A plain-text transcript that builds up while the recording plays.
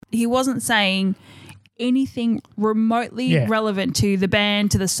he wasn't saying anything remotely relevant to the band,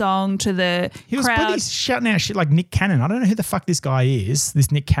 to the song, to the He was crowd. bloody shouting out shit like Nick Cannon. I don't know who the fuck this guy is,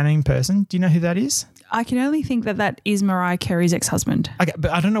 this Nick Cannon person. Do you know who that is? I can only think that is Mariah Carey's ex-husband. Okay,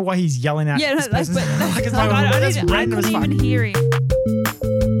 but I don't know why he's yelling out this person. I couldn't even hear him.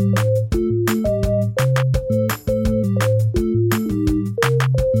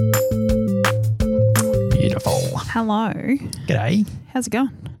 Beautiful. Hello. G'day. How's it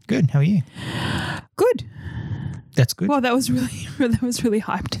going? Good. How are you? Good. That's good. Well, that was really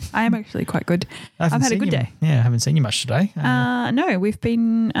hyped. I am actually quite good. I've had a good day. Yeah, I haven't seen you much today. No, we've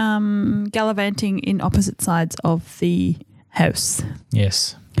been gallivanting in opposite sides of the house.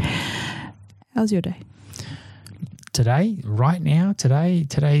 Yes. How's your day? Today, right now,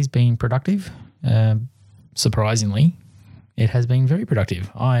 today's been productive. Surprisingly, it has been very productive.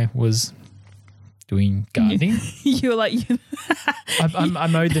 I was doing gardening. You were like... I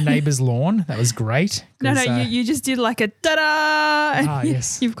mowed the neighbour's lawn. That was great. No, you just did like a ta-da.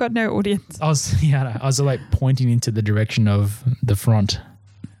 Yes. You've got no audience. I was like pointing into the direction of the front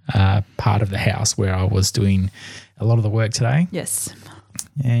part of the house where I was doing a lot of the work today. Yes.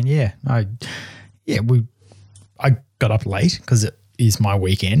 And I got up late because it is my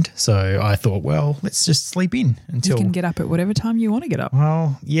weekend. So I thought, well, let's just sleep in until... You can get up at whatever time you want to get up.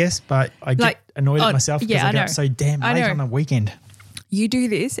 Well, yes, but I get annoyed at myself because I get up so damn late on the weekend. You do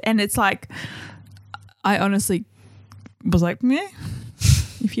this and it's like, I honestly was like, meh.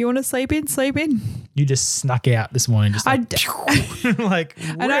 If you want to sleep in, sleep in. You just snuck out this morning, just like, like,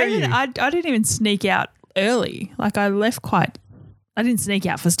 where are you? I didn't even sneak out early. Like I didn't sneak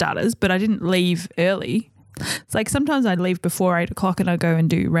out for starters, but I didn't leave early. It's like sometimes I'd leave before 8 o'clock and I'd go and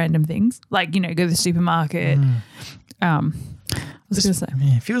do random things, like, go to the supermarket. I was going to say.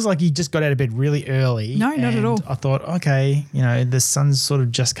 Yeah, it feels like you just got out of bed really early. No, not at all. I thought, okay, the sun's sort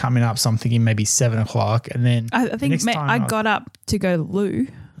of just coming up, so I'm thinking maybe 7 o'clock. And then I think I got up to go to the loo.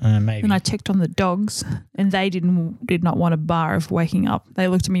 Maybe. And I checked on the dogs and they did not want a bar of waking up. They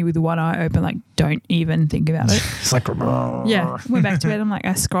looked at me with one eye open like, don't even think about it. It's like, yeah, went back to bed. I'm like,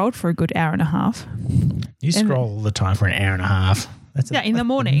 I scrolled for a good hour and a half. You scroll all the time for an hour and a half. In the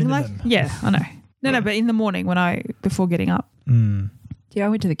morning. I know. No, but in the morning before getting up. Yeah, I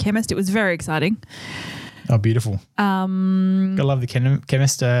went to the chemist. It was very exciting. Oh, beautiful. Gotta love the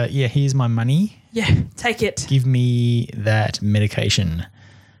chemist. Here's my money. Yeah, take it. Give me that medication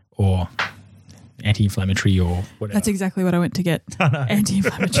or anti-inflammatory or whatever. That's exactly what I went to get.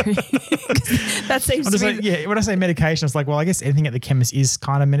 Anti-inflammatory. That seems to be... when I say medication, it's like, well, I guess anything at the chemist is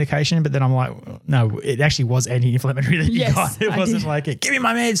kind of medication, but then I'm like, no, it actually was anti-inflammatory that you got. It wasn't like, give me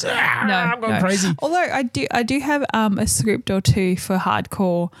my meds. I'm going crazy. Although I do have a script or two for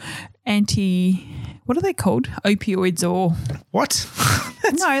hardcore what are they called? Opioids or... What?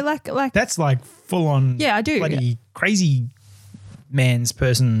 like... That's like full on... Yeah, I do. Bloody crazy man's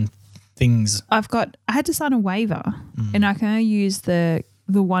person things. I had to sign a waiver and I can only use the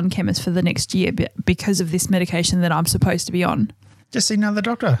one chemist for the next year because of this medication that I'm supposed to be on. Just see another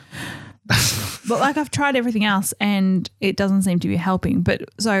doctor. But I've tried everything else and it doesn't seem to be helping. But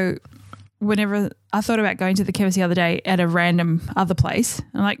so whenever I thought about going to the chemist the other day at a random other place,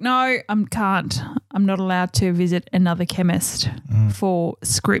 I'm like, no, I can't. I'm not allowed to visit another chemist for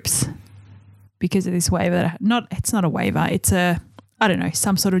scripts because of this waiver. It's not a waiver. It's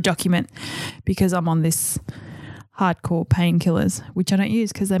some sort of document because I'm on this hardcore painkillers, which I don't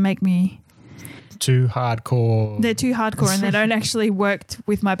use because they make me too hardcore. They're too hardcore and they don't actually work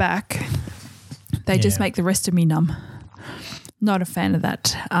with my back. They just make the rest of me numb. Not a fan of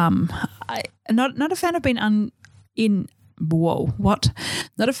that. Not a fan of being Not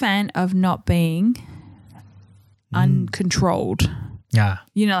a fan of not being uncontrolled. Yeah.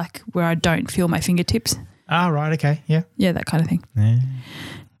 Where I don't feel my fingertips. Ah, right, okay, yeah. Yeah, that kind of thing. Yeah.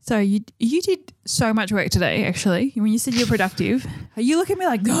 So you did so much work today, actually. When you said you're productive, you look at me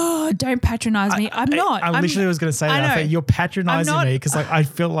like, oh, don't patronise me. I'm not. I literally was going to say that. I thought you're patronising me because I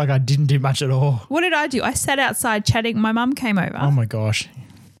feel like I didn't do much at all. What did I do? I sat outside chatting. My mum came over. Oh, my gosh.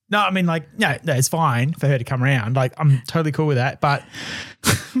 No, I mean, no, it's fine for her to come around. I'm totally cool with that. But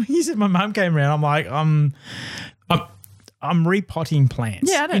when you said my mum came around, I'm like, I'm repotting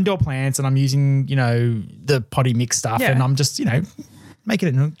plants, indoor plants, and I'm using, the potty mix stuff and I'm just,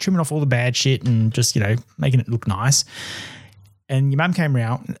 making it, trimming off all the bad shit and just, making it look nice. And your mum came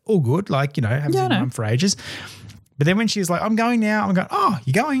around, all good, haven't seen your mum for ages. But then when she was like, I'm going now, I'm going, oh,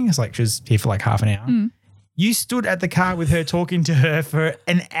 you're going? It's like she was here for like half an hour. You stood at the car with her talking to her for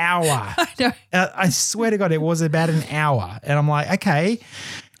an hour. I know. I swear to God, it was about an hour. And I'm like, okay.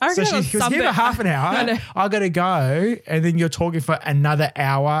 So she was here for half an hour. I got to go. And then you're talking for another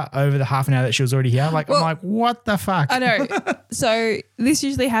hour over the half an hour that she was already here. Like, I'm like, what the fuck? I know. So this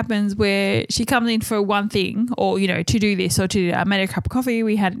usually happens where she comes in for one thing or, to do this or to do that. I made her a cup of coffee.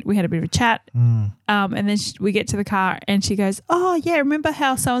 We had a bit of a chat. And then we get to the car and she goes, oh, yeah, remember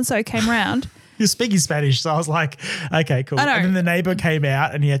how so-and-so came around? You're speaking Spanish, so I was like, okay, cool. And then the neighbour came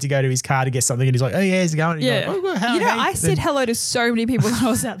out and he had to go to his car to get something and he's like, oh, yeah, he's going. And yeah. Like, oh, how, I said hello to so many people when I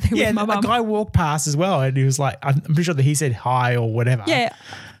was out there with my mum. A guy walked past as well and he was like, I'm pretty sure that he said hi or whatever. Yeah.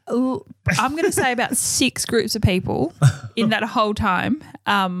 I'm going to say about 6 groups of people in that whole time.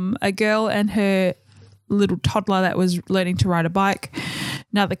 A girl and her little toddler that was learning to ride a bike,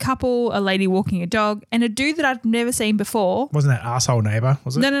 another couple, a lady walking a dog, and a dude that I'd never seen before. Wasn't that asshole neighbour,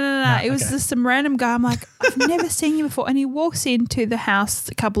 was it? No. It was just some random guy. I'm like, I've never seen you before. And he walks into the house, it's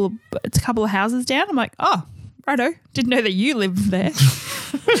a couple of houses down. I'm like, oh, righto. Didn't know that you lived there.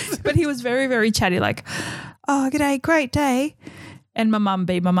 But he was very, very chatty, like, oh, g'day, great day. And my mum,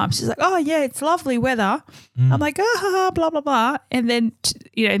 she's like, oh, yeah, it's lovely weather. I'm like, blah, blah, blah. And then,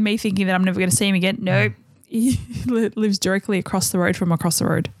 me thinking that I'm never going to see him again. Nope. He lives directly across the road from across the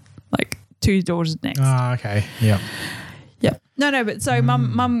road, like 2 doors next. Oh, okay. Yeah. Yeah. No, but so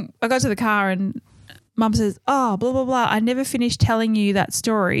mum, I got to the car and mum says, oh, blah, blah, blah. I never finished telling you that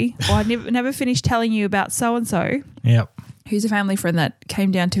story or I never finished telling you about so-and-so. Yep. Who's a family friend that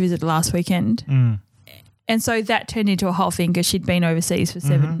came down to visit last weekend. And so that turned into a whole thing because she'd been overseas for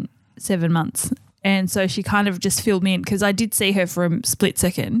 7 months. And so she kind of just filled me in because I did see her for a split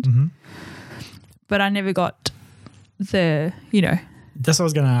second, but I never got the, That's what I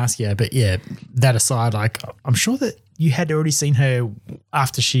was going to ask you. But yeah, that aside, like I'm sure that you had already seen her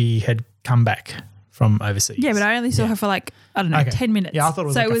after she had come back from overseas. Yeah, but I only saw her for 10 minutes. Yeah, I thought it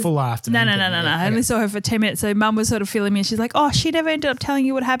was a full afternoon. No. I only saw her for 10 minutes. So mum was sort of filling me and she's like, oh, she never ended up telling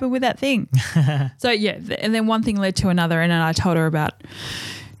you what happened with that thing. So yeah, and then one thing led to another and then I told her about,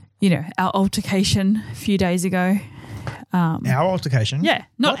 our altercation a few days ago. Our altercation? Yeah,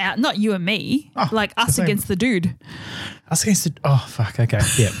 not you and me, us against the dude. Us against the, oh, fuck, okay,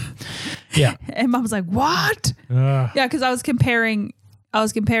 yeah. And mum was like, what? Yeah, because I was comparing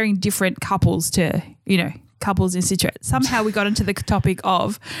different couples to, couples in situations. Somehow we got into the topic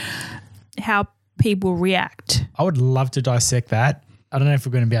of how people react. I would love to dissect that. I don't know if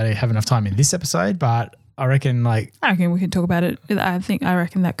we're going to be able to have enough time in this episode, but I reckon we can talk about it. I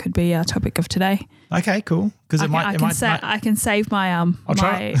reckon that could be our topic of today. Okay, cool. Because I can save my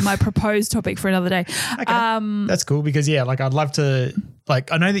my proposed topic for another day. Okay, that's cool because I'd love to.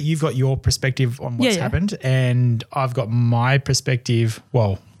 I know that you've got your perspective on what's happened, and I've got my perspective.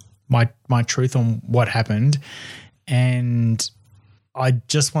 Well, my truth on what happened, and I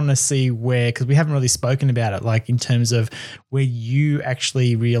just want to see because we haven't really spoken about it, in terms of where you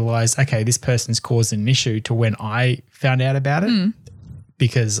actually realised, okay, this person's caused an issue to when I found out about it.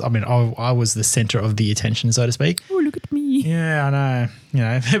 Because, I was the centre of the attention, so to speak. Oh, look at me. Yeah, I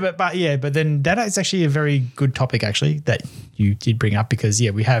know. But then that is actually a very good topic actually that you did bring up because,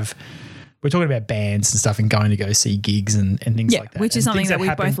 we're talking about bands and stuff and going to go see gigs and things like that. Which is something that we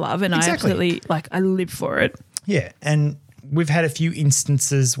both love and I absolutely, I live for it. Yeah, and we've had a few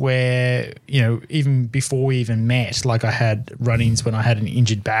instances where, even before we even met, I had run-ins when I had an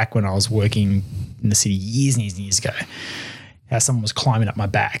injured back when I was working in the city years and years and years ago. How someone was climbing up my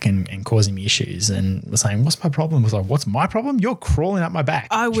back and causing me issues and was saying, what's my problem? I was like, what's my problem? You're crawling up my back.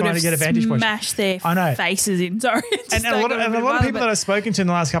 I would have smashed their faces in. Sorry. And a lot of people that I've spoken to in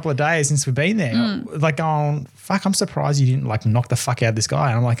the last couple of days since we've been there, going, fuck, I'm surprised you didn't knock the fuck out of this guy.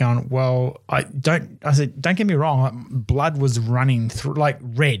 And I'm like going, well, I said, don't get me wrong. Blood was running through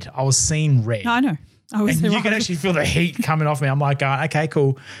red. I was seeing red. I know. And you can actually feel the heat coming off me. I'm like going, okay,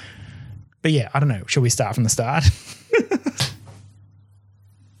 cool. But yeah, I don't know. Shall we start from the start?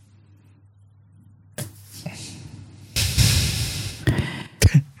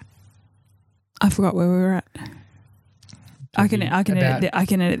 I forgot where we were at. I can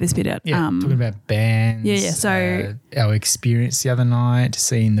edit this bit out. Yeah, talking about bands. Yeah. So our experience the other night,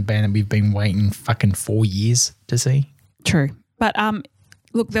 seeing the band that we've been waiting fucking 4 years to see. True, but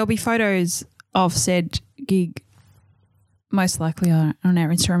look, there'll be photos of said gig, most likely on our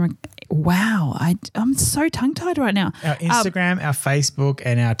Instagram. Wow, I'm so tongue tied right now. Our Instagram, our Facebook,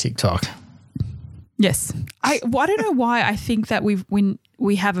 and our TikTok. Yes, I don't know why I think that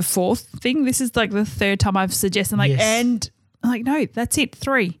we have a fourth thing. This is the third time I've suggested. And I'm like, no, that's it,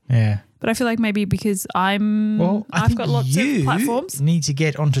 3. Yeah. But I feel like maybe because I've got lots of platforms. You need to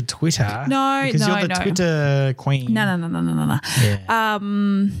get onto Twitter. Because you're the Twitter queen. No. Yeah.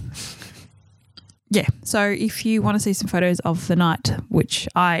 yeah, so if you want to see some photos of the night, which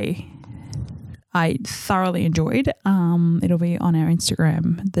I thoroughly enjoyed, it'll be on our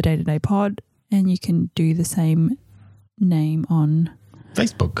Instagram, the Day to Day Pod, and you can do the same name on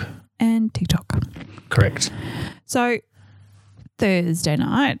Facebook and TikTok. Correct. So Thursday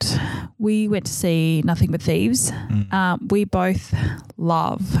night, we went to see Nothing But Thieves. We both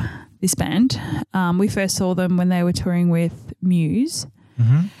love this band. We first saw them when they were touring with Muse.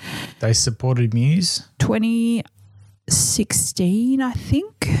 Mm-hmm. They supported Muse? 2016, I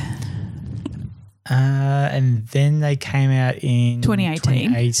think. And then they came out in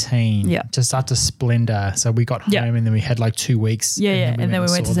 2018. Yeah. Just after Splendor. So we got home and then we had like 2 weeks. And then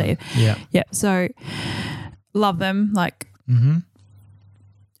we went to see it. Yeah. Yeah. So love them. Like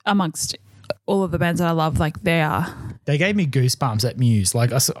amongst all of the bands that I love, like they are. They gave me goosebumps at Muse.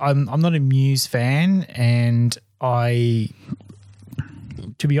 Like I'm not a Muse fan, and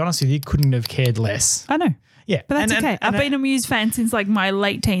to be honest with you, couldn't have cared less. I know. Yeah, but that's okay. I've been a Muse fan since like my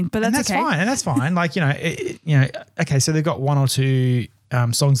late teens, but that's okay. Fine, and that's fine. Like okay. So they've got 1 or 2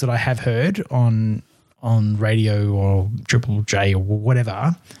 songs that I have heard on radio or Triple J or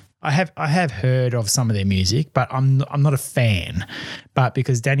whatever. I have heard of some of their music, but I'm not a fan. But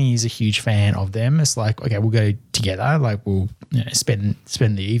because Danny is a huge fan of them, it's like, okay, we'll go together. Like we'll spend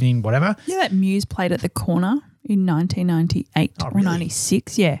the evening, whatever. Yeah, that Muse played at the Corner in 1998 or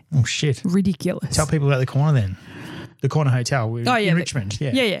 96. Yeah. Oh shit! Ridiculous. Tell people about the Corner then. The Corner Hotel in Richmond.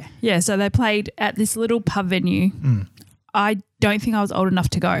 Yeah. So they played at this little pub venue. I don't think I was old enough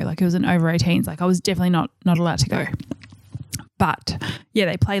to go. Like it was an over 18s. Like I was definitely not allowed to go. But yeah,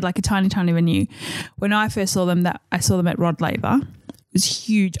 they played like a tiny, tiny venue. When I first saw them, I saw them at Rod Laver. It was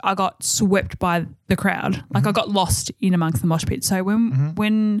huge. I got swept by the crowd. Like I got lost in amongst the mosh pit. So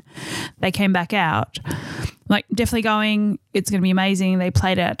when they came back out, like definitely going, it's going to be amazing. They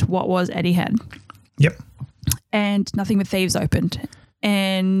played at what was Etihad. Yep. And Nothing But Thieves opened.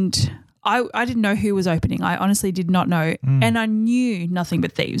 And I didn't know who was opening. I honestly did not know. And I knew Nothing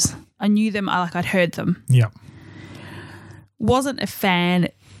But Thieves. I knew them. I'd heard them. Yeah. Wasn't a fan,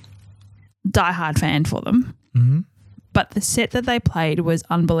 diehard fan for them. But the set that they played was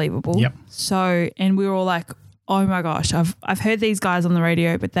unbelievable. Yep. So, and we were all like, oh my gosh, I've heard these guys on the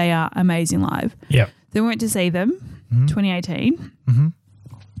radio, but they are amazing live. Yep. Then we went to see them, 2018.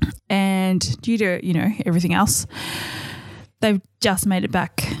 And due to, everything else, they've just made it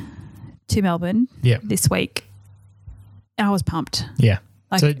back to Melbourne this week. And I was pumped. Yeah.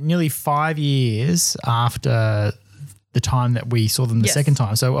 So nearly 5 years after the time that we saw them the second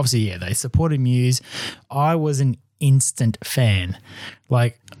time. So obviously, they supported Muse. I was an instant fan.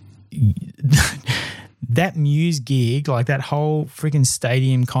 Like that Muse gig, like that whole freaking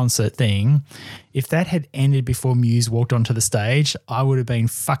stadium concert thing, if that had ended before Muse walked onto the stage, I would have been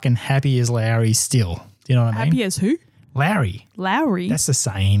fucking happy as Lowry still. Do you know what I mean? Happy as who? Lowry. That's the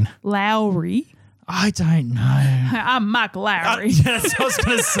saying. Lowry. I don't know. I'm Mike Lowry. That's what I was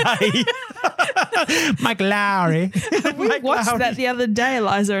going to say. Mike Lowry. We watched that the other day,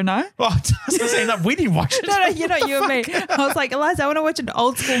 Eliza and I. Well, I was going to say that we didn't watch it. No, you and me. I was like, Eliza, I want to watch an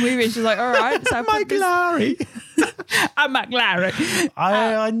old school movie. And she's like, all right. So Mike Lowry. I'm Mike Lowry.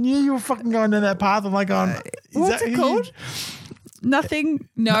 I knew you were fucking going down that path. I'm like, what's it called? Nothing.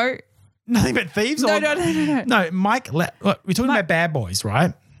 No. Nothing But Thieves? No. No, Mike. Look, we're talking about Bad Boys,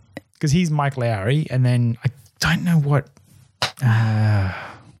 right? Because he's Mike Lowry, and then I don't know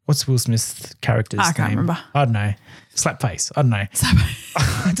what's Will Smith's character's name? I can't remember. I don't know. Slapface. I don't know.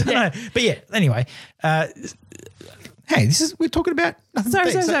 I don't know. But yeah, anyway. Hey, we're talking about nothing.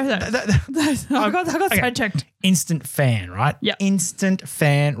 Sorry. I got sidetracked. Instant fan, right? Yeah. Instant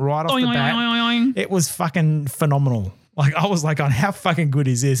fan right off the bat. It was fucking phenomenal. Like I was like, how fucking good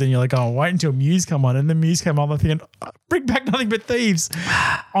is this? And you're like, wait until Muse come on. And then Muse came on. I'm thinking, bring back Nothing But Thieves.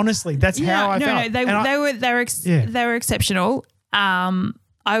 Honestly, that's how I felt. No, they were exceptional. I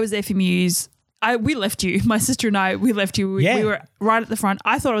was there for Muse. We left you. My sister and I, we left you. We were right at the front.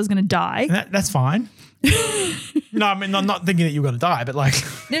 I thought I was going to die. That's fine. No, I mean, I'm not thinking that you were going to die, but like,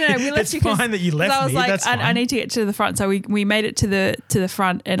 no, we left it's fine that you left me. I was like, that's fine. I need to get to the front. So we made it to the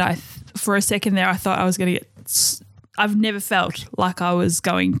front, and for a second there, I thought I was going to get. I've never felt like I was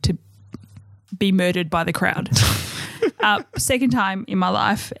going to be murdered by the crowd. Second time in my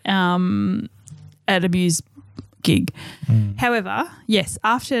life at a Muse gig. However, yes,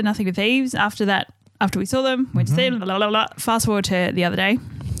 after Nothing But Thieves, after we saw them, went to see them, fast forward to the other day,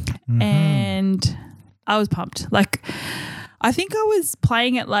 and I was pumped. Like, I think I was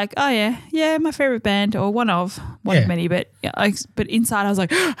playing it like, oh yeah, my favorite band, or one of many, but inside I was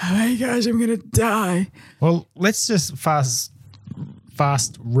like, oh my gosh, I'm gonna die. Well, let's just fast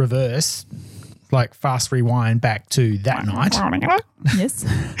reverse like fast rewind back to that night. Yes.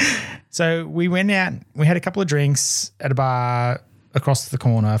 So we went out, we had a couple of drinks at a bar across the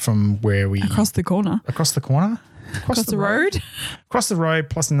corner from where we... Across the corner? Across the corner? Across the road? Across the road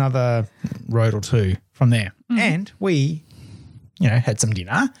plus another road or two from there. Mm. And we, had some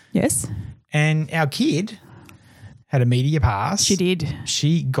dinner. Yes. And our kid had a media pass. She did.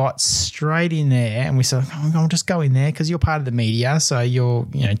 She got straight in there and we said, I'll just go in there because you're part of the media. So you're,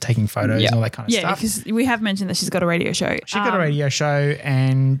 taking photos and all that kind of stuff. Yeah, because we have mentioned that she's got a radio show. She got a radio show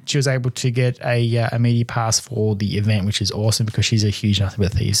and she was able to get a media pass for the event, which is awesome because she's a huge Nothing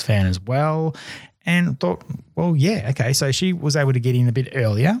But Thieves fan as well. And thought, well, yeah, okay. So she was able to get in a bit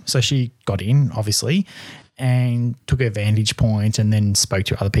earlier. So she got in, obviously, and took her vantage point and then spoke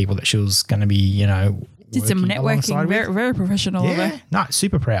to other people that she was going to be, did some networking, very, very professional. Yeah, no,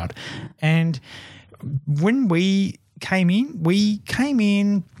 super proud. And when we came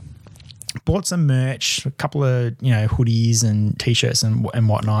in, bought some merch, a couple of hoodies and t-shirts and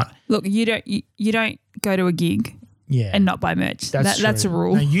whatnot. Look, you don't go to a gig. Yeah. And not buy merch. That's a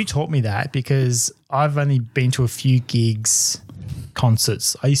rule. No, you taught me that because I've only been to a few gigs,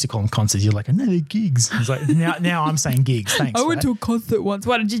 concerts. I used to call them concerts. You're like, no, they're gigs. I was like, now I'm saying gigs. Thanks. I went to a concert once.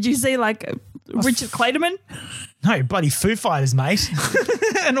 What did you see? Like Richard Clayderman? No, bloody Foo Fighters, mate,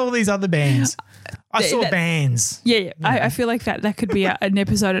 and all these other bands. I saw bands. Yeah. I feel like that could be an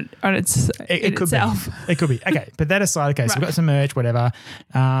episode on itself. It could be. Okay, but that aside, okay, so we've got some merch, whatever.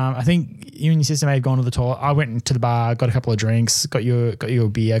 I think you and your sister may have gone to the toilet. I went to the bar, got a couple of drinks, got you a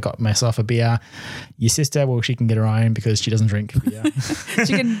beer, got myself a beer. Your sister, well, she can get her own because she doesn't drink beer.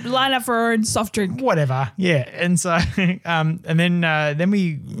 She can line up for her own soft drink. Whatever, yeah. And so, and then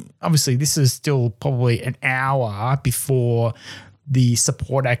we, obviously this is still probably an hour before the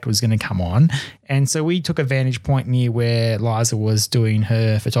support act was going to come on. And so we took a vantage point near where Liza was doing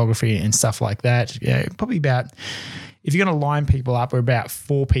her photography and stuff like that. Probably about, if you're going to line people up, we're about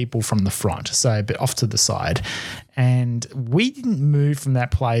 4 people from the front, so a bit off to the side. And we didn't move from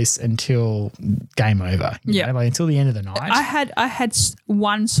that place until game over. Until the end of the night. I had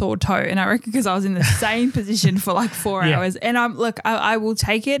one sore toe, and I reckon because I was in the same position for like 4 hours. And I will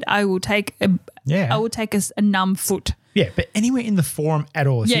take it. I will take a numb foot. Yeah, but anywhere in the Forum at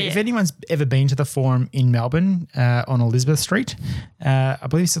all. If anyone's ever been to the Forum in Melbourne on Elizabeth Street, I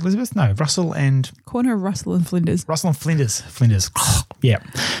believe it's Elizabeth? No, Russell and... Corner of Russell and Flinders. Russell and Flinders. Yeah.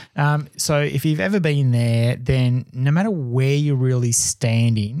 So if you've ever been there, then no matter where you're really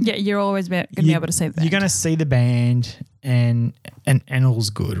standing... Yeah, you're always going to be able to see the band. You're going to see the band and all's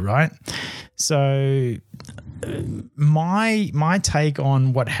good, right? So... My take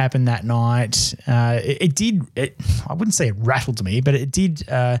on what happened that night, I wouldn't say it rattled me, but it did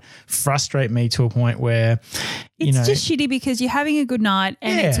frustrate me to a point where, it's just shitty because you're having a good night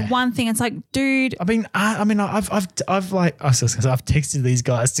and it's one thing. It's like, dude. I've texted these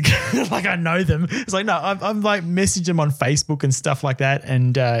guys to like I know them. It's like no, I've like messaged them on Facebook and stuff like that,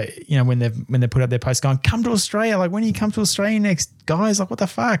 and when they put up their post going, come to Australia, like when you come to Australia next, guys, like what the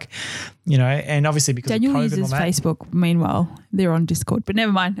fuck, and obviously because Daniel of COVID uses Facebook. Meanwhile, they're on Discord, but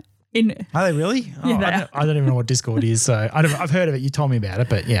never mind. Are they really? Yeah, I don't even know what Discord is. So I've heard of it. You told me about it,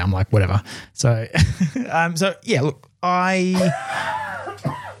 but yeah, I'm like, whatever. So, look,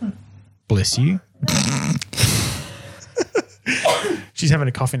 bless you. She's having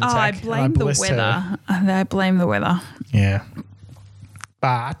a coughing attack. I blame the weather. I blame the weather. Yeah.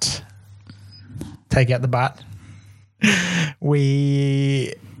 But, take out the but.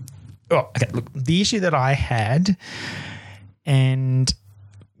 Look, the issue that I had, and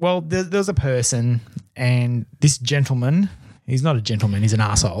well, there's a person, and this gentleman, he's not a gentleman, he's an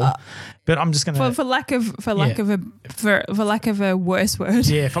asshole. But I'm just gonna for lack of a worse word.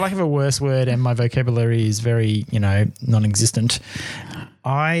 Yeah, for lack of a worse word, and my vocabulary is very non-existent.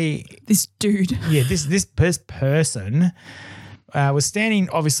 This dude. Yeah, this person. Was standing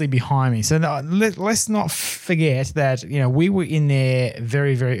obviously behind me. So let's not forget that, we were in there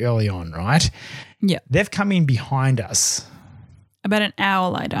very, very early on, right? Yeah. They've come in behind us. About an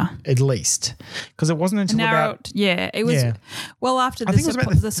hour later. At least. Because it wasn't until it was well after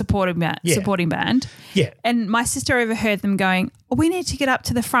the supporting band. Yeah. And my sister overheard them going, we need to get up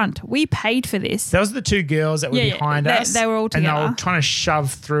to the front. We paid for this. Those are the 2 girls that were behind us. They were all together. And they were trying to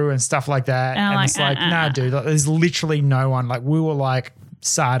shove through and stuff like that. And it's like, nah, dude, there's literally no one. Like we were like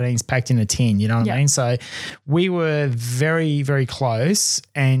sardines packed in a tin, you know what I mean? So we were very, very close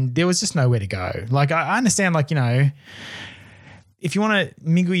and there was just nowhere to go. Like I understand, like, if you want to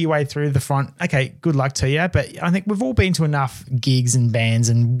mingle your way through the front, okay, good luck to you. But I think we've all been to enough gigs and bands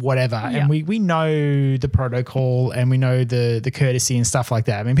and whatever, and we know the protocol and we know the courtesy and stuff like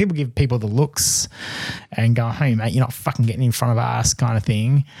that. I mean, people give people the looks and go, hey, mate, you're not fucking getting in front of us kind of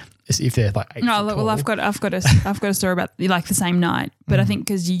thing. If they're like 8 no, foot well, tall. I've got a story about like the same night, but I think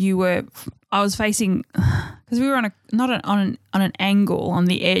because I was facing, because we were on an angle on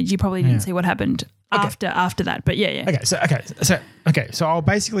the edge. You probably didn't see what happened after that, but yeah. Okay, so I'll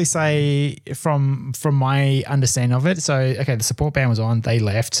basically say from my understanding of it. So the support band was on, they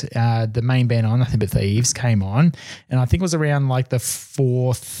left. The main band on, Nothing But Thieves, came on, and I think it was around like their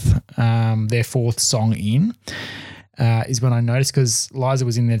fourth song in. Is when I noticed, because Liza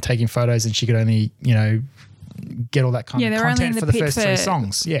was in there taking photos and she could only, get all that kind of content for the first 3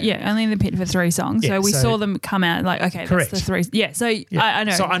 songs. Yeah, only in the pit for 3 songs. So we saw them come out like, okay, correct. That's the 3. Yeah, so yeah. I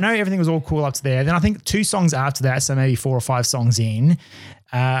know. So I know everything was all cool up to there. Then I think 2 songs after that, so maybe 4 or 5 songs in,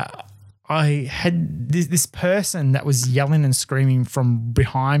 I had this person that was yelling and screaming from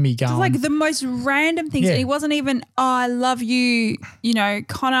behind me going. It's like the most random things. Yeah. And he wasn't even, I love you,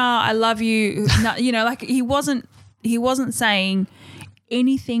 Connor, I love you. No, like he wasn't saying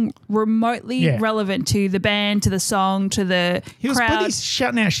anything remotely relevant to the band, to the song, to the crowd. He was bloody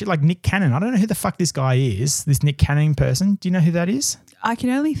shouting out shit like Nick Cannon. I don't know who the fuck this guy is, this Nick Cannon person. Do you know who that is? I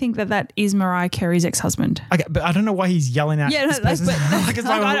can only think that is Mariah Carey's ex-husband. Okay, but I don't know why he's yelling out this person. I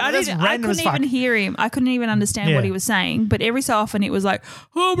couldn't even hear him. I couldn't even understand what he was saying. But every so often it was like,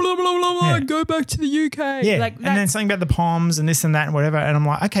 oh, blah, blah, blah, blah, go back to the UK. Yeah, and then something about the Poms and this and that and whatever. And I'm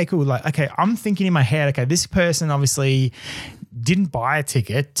like, okay, cool. Like, okay, I'm thinking in my head, okay, this person obviously didn't buy a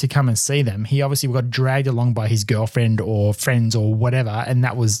ticket to come and see them. He obviously got dragged along by his girlfriend or friends or whatever, and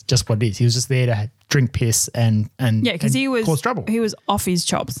that was just what it is. He was just there to drink piss and because he was cause trouble. He was off his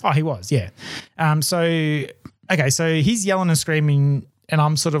chops. Oh, he was, yeah. So he's yelling and screaming, and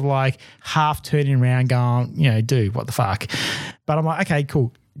I'm sort of like half turning around, going, dude, what the fuck? But I'm like, okay,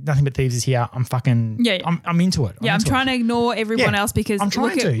 cool. Nothing But Thieves is here. I'm fucking I'm into it. I'm trying to ignore everyone else because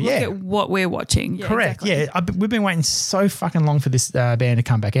look at what we're watching. Yeah, correct. Exactly. Yeah, we've been waiting so fucking long for this band to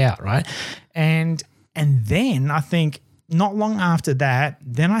come back out, right? And then I think not long after that,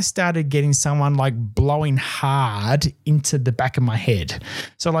 then I started getting someone like blowing hard into the back of my head.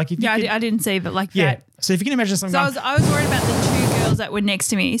 So like if I didn't see that like that. So if you can imagine something. So I was worried about the 2 girls that were next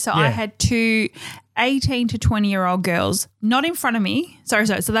to me. So I had 2 18 to 20-year-old girls not in front of me. Sorry.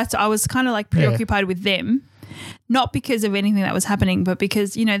 So I was kind of like preoccupied with them, not because of anything that was happening, but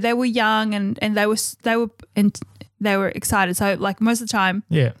because they were young and they were excited. So like most of the time,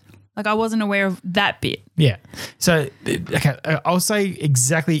 like I wasn't aware of that bit. Yeah. So okay, I'll say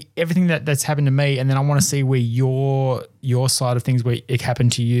exactly everything that's happened to me, and then I want to see where your side of things, where it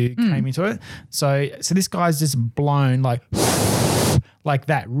happened to you, came into it. So this guy's just blown like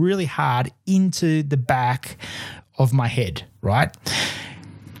that really hard into the back of my head, right?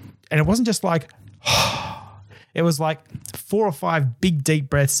 And it wasn't just like it was like 4 or 5 big deep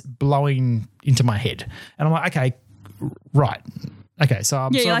breaths blowing into my head. And I'm like, okay, right. Okay, so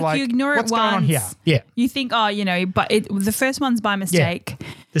I'm sort of like, you ignore what's it once. going on here? Yeah. You think, but the first one's by mistake. Yeah.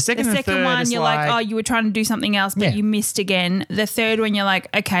 The second one, you're like, you were trying to do something else, but you missed again. The third one, you're like,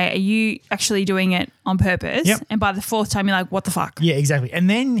 okay, are you actually doing it on purpose? Yep. And by the 4th time, you're like, what the fuck? Yeah, exactly. And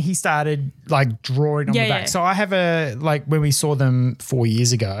then he started like drawing on the back. So I have when we saw them 4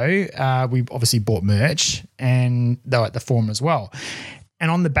 years ago, we obviously bought merch and they were at the Forum as well.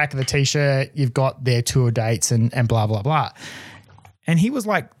 And on the back of the T-shirt, you've got their tour dates and blah, blah, blah. And he was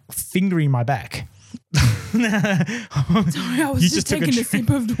like fingering my back. Sorry, I was just taking a sip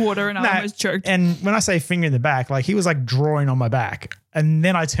of water and I almost choked. And when I say finger in the back, like he was like drawing on my back. And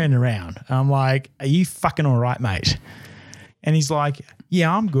then I turned around and I'm like, are you fucking all right, mate? And he's like,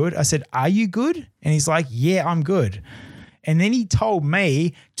 yeah, I'm good. I said, are you good? And he's like, yeah, I'm good. And then he told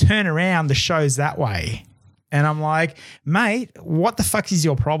me, turn around, the show's that way. And I'm like, mate, what the fuck is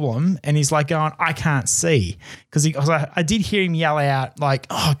your problem? And he's like going, I can't see. Because I did hear him yell out like,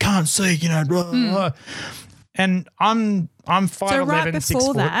 oh, I can't see, blah, blah, blah. And I'm 5'11", so right before 6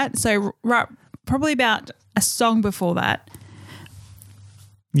 foot. that, so right, probably about a song before that.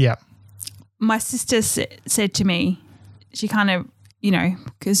 Yeah. My sister said to me, she kind of,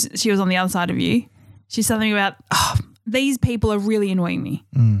 because she was on the other side of you, she's something about, these people are really annoying me.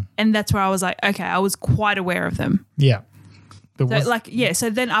 And that's where I was like, okay, I was quite aware of them. Yeah. So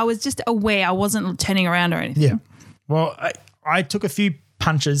then I was just aware. I wasn't turning around or anything. Yeah. Well, I took a few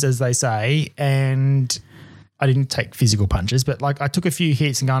punches, as they say, and I didn't take physical punches, but like I took a few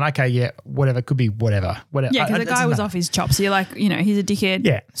hits and going, okay, yeah, whatever, could be whatever. Yeah, because the guy was off his chops. So you're like, he's a dickhead.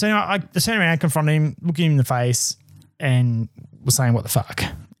 Yeah. So I turned around, confronted him, looked him in the face, and was saying, what the fuck?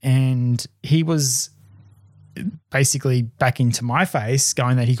 And he was basically back into my face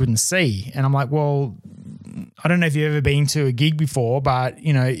going that he couldn't see. And I'm like, well, I don't know if you've ever been to a gig before, but,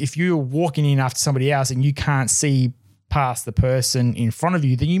 you know, if you're walking in after somebody else and you can't see past the person in front of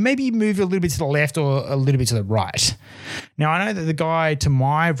you, then you maybe move a little bit to the left or a little bit to the right. Now, I know that the guy to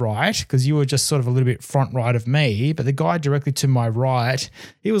my right, because you were just sort of a little bit front right of me, but the guy directly to my right,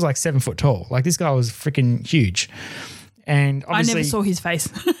 he was like 7 foot tall. Like this guy was freaking huge. And obviously, I never saw his face.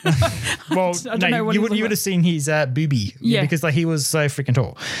 Well, I don't know what you would have seen his boobie, because like he was so freaking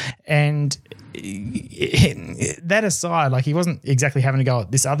tall. And that aside, like he wasn't exactly having to go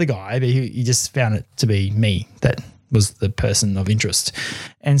at this other guy, but he just found it to be me that was the person of interest.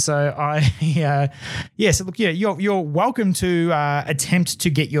 And so so look, you're welcome to attempt to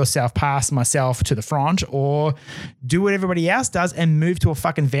get yourself past myself to the front, or do what everybody else does and move to a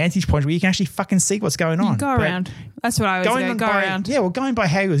fucking vantage point where you can actually fucking see what's going on. Go around. That's what I was going to go around. Yeah, well, going by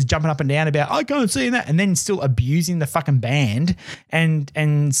how he was jumping up and down about, I can't see that, and then still abusing the fucking band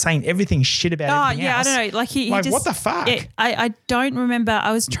and saying everything shit about everything else. I don't know. Like he just, what the fuck? I don't remember.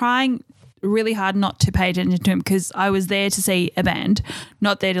 I was trying really hard not to pay attention to him because I was there to see a band,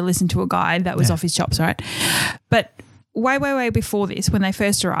 not there to listen to a guy that was off his chops, right? But way before this, when they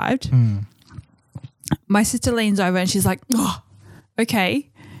first arrived, my sister leans over and she's like, oh, okay.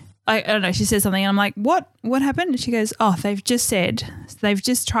 I don't know. She says something and I'm like, what happened? And she goes, oh, they've just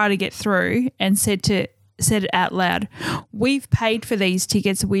tried to get through and said it out loud. We've paid for these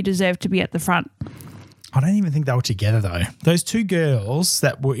tickets. We deserve to be at the front. I don't even think they were together though. Those two girls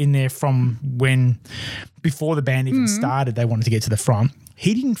that were in there from before the band even started, they wanted to get to the front.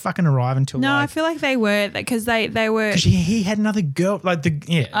 He didn't fucking arrive until I feel like they were because they were. Because he had another girl Oh,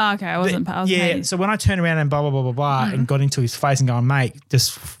 okay, I wasn't. Hating. So when I turned around and blah blah blah blah blah and got into his face and going, mate,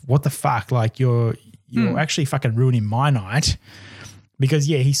 just what the fuck? Like you're actually fucking ruining my night. Because,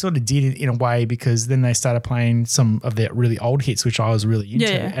 he sort of did it in a way because then they started playing some of their really old hits, which I was really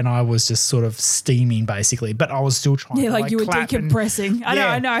into. Yeah. And I was just sort of steaming basically, but I was still trying to like you were decompressing.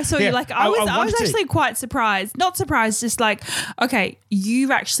 I know. I saw you like, I was actually quite surprised. Not surprised, just like, okay, you've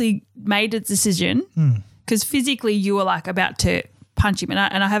actually made a decision because physically you were like about to punch him.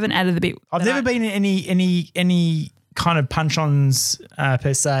 And I haven't added the bit. I've never been in any kind of punch-ons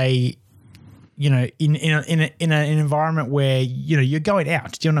per se, you know, in an environment where, you know, you're going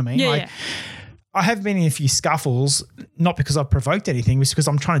out. Do you know what I mean? Yeah, I have been in a few scuffles, not because I've provoked anything, it's because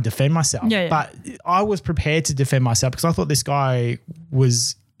I'm trying to defend myself. Yeah. But I was prepared to defend myself because I thought this guy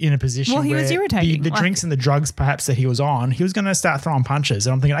was in a position where was irritating. The drinks and the drugs perhaps that he was on, he was going to start throwing punches.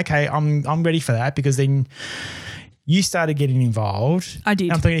 And I'm thinking, okay, I'm ready for that because then you started getting involved. I did.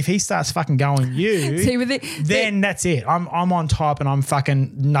 And I'm thinking if he starts fucking going then that's it. I'm on top and I'm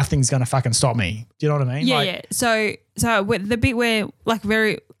fucking nothing's going to fucking stop me. Do you know what I mean? Yeah. So the bit where like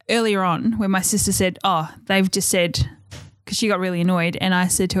very earlier on when my sister said, oh, they've just said, because she got really annoyed and I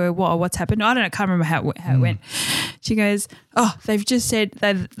said to her, what's happened? I don't know. I can't remember how it went. She goes, oh, they've just said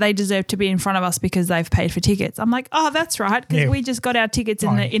that they deserve to be in front of us because they've paid for tickets. I'm like, oh, that's right, because we just got our tickets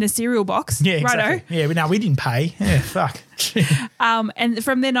in a cereal box. Yeah, righto. Exactly. Yeah, but no, we didn't pay. Yeah, fuck. And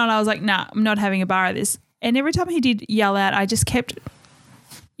from then on I was like, nah, I'm not having a bar of this. And every time he did yell out, I just kept,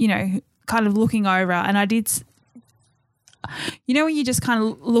 you know, kind of looking over and I did – you know when you just kind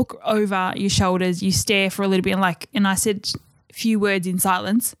of look over your shoulders, you stare for a little bit and I said a few words in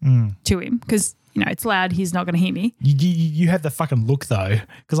silence to him because, you know, it's loud. He's not going to hear me. You had the fucking look though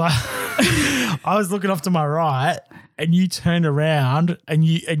because I was looking off to my right and you turned around and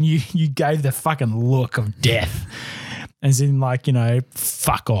you gave the fucking look of death as in like, you know,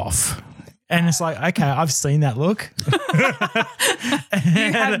 fuck off. And it's like, okay, I've seen that look. You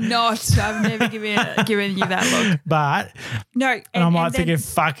have not. I've never given you that look. But no, and I'm like thinking,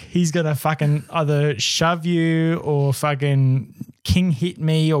 fuck, he's gonna fucking either shove you or fucking king hit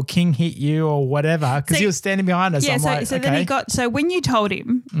me or king hit you or whatever because he was standing behind us. Yeah, I'm so okay. then he got. So when you told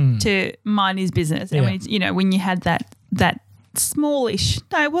him to mind his business, and when you had that smallish,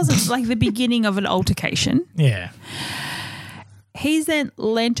 no, it wasn't like the beginning of an altercation. Yeah. He's then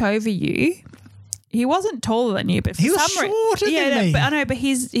leant over you. He wasn't taller than you, but for he was some shorter than me. But I know, but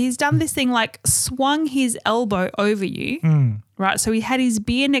he's done this thing like swung his elbow over you, right? So he had his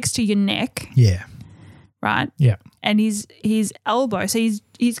beer next to your neck, right? Yeah, and his elbow. So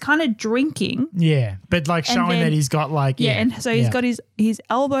he's kind of drinking, but like showing that he's got like and so he's got his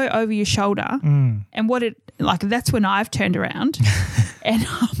elbow over your shoulder, and that's when I've turned around, and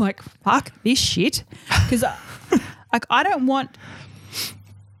I'm like, fuck this shit, because. Like I don't want,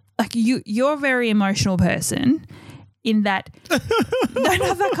 like you're a very emotional person in that don't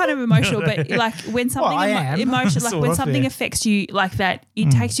have that kind of emotional, but like when something emotional, like when something affects you like that,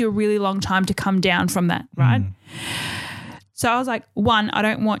 it takes you a really long time to come down from that, right? So I was like, one, I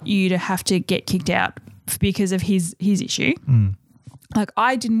don't want you to have to get kicked out because of his issue. Like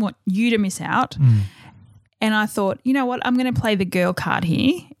I didn't want you to miss out. And I thought, you know what, I'm going to play the girl card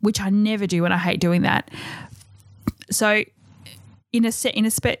here, which I never do and I hate doing that. So in a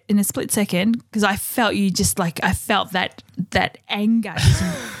split second, because I felt I felt that anger just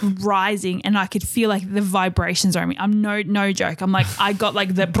rising, and I could feel like the vibrations around me. I'm no joke. I'm like, I got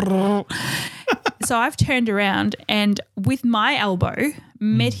like the brrr. So I've turned around and with my elbow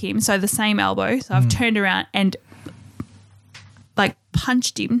met him, so the same elbow. So I've turned around and like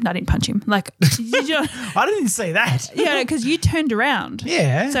punched him. I didn't punch him. Like I didn't say that. Yeah, because you turned around.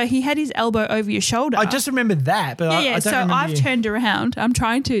 Yeah. So he had his elbow over your shoulder. I just remembered that, but I don't remember. So I've turned around. I'm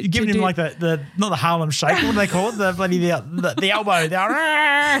trying to. You're giving him like the not the Harlem Shake. What do they call it? The bloody the elbow.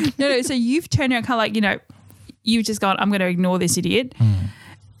 No. So you've turned around, kind of like you've just gone, I'm going to ignore this idiot.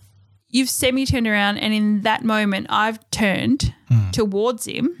 You've semi-turned around, and in that moment I've turned towards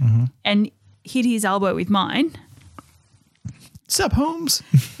him and hit his elbow with mine. Sup, Holmes?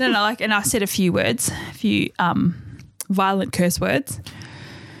 No, and I said a few violent curse words.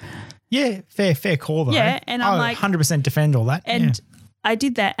 Yeah, fair call though. Yeah, and I'm like 100% defend all that. And I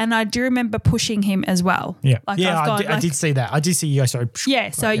did that, and I do remember pushing him as well. Yeah, I did see that. I did see you guys. Sorry.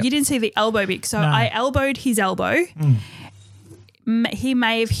 Yeah, so you didn't see the elbow bit. So I elbowed his elbow. He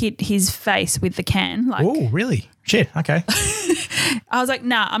may have hit his face with the can. Like, oh, really? Shit. Okay. I was like,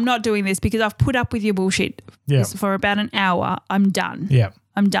 nah, I'm not doing this because I've put up with your bullshit for about an hour. I'm done. Yeah.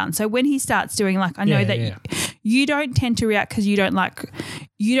 I'm done. So when he starts doing like, I know that you don't tend to react because you don't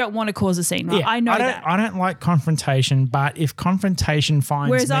want to cause a scene, right? Yeah, I know that. I don't like confrontation, but if confrontation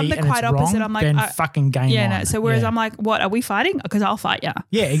finds I'm the quite opposite. Wrong, I'm like, then fucking game on. Yeah, no. So whereas I'm like, what, are we fighting? Because I'll fight you.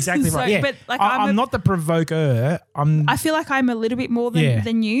 Yeah, exactly right. Yeah. But like, I'm not the provoker. I feel like I'm a little bit more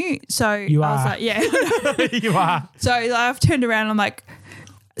than you. So you I are. was like, yeah. You are. So I've turned around and I'm like,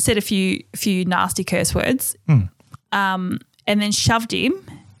 said a few nasty curse words, and then shoved him.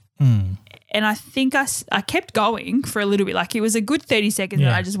 And I think I kept going for a little bit. Like it was a good 30 seconds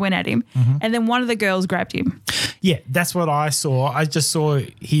that I just went at him. And then one of the girls grabbed him. Yeah, that's what I saw. I just saw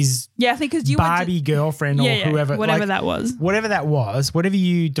his I think because you Barbie girlfriend or whoever. Whatever that was. Whatever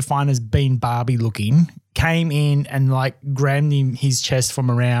you define as being Barbie looking, came in and like grabbed him his chest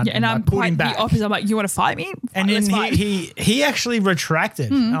from around and I'm pulled quite him back. the opposite. I'm like, you want to fight me? And then he actually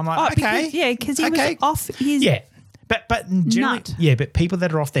retracted. And I'm like, okay. Because he was off his But generally, nut. Yeah, but people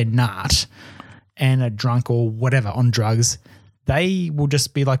that are off their nut and are drunk or whatever on drugs, they will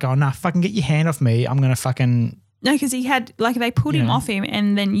just be like, oh, nah, fucking get your hand off me. I'm going to fucking... No, because he had, like, they pulled him off him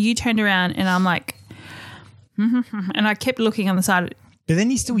and then you turned around and I'm like, and I kept looking on the side. But then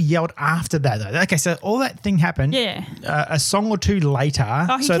he still yelled after that, though. Okay, so all that thing happened. Yeah. A song or two later.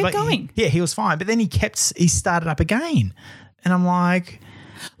 Oh, he kept going. He was fine. But then he started up again. And I'm like...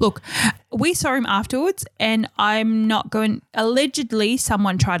 Look, we saw him afterwards and I'm not going – allegedly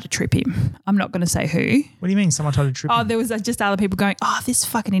someone tried to trip him. I'm not going to say who. What do you mean someone tried to trip him? Oh, there was just other people going, oh, this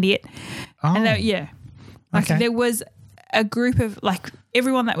fucking idiot. Oh. And like there was a group of like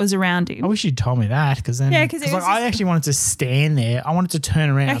everyone that was around him. I wish you'd told me that because then I actually wanted to stand there. I wanted to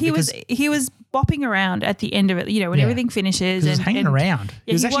turn around. He was bopping around at the end of it, when everything finishes. He was hanging around.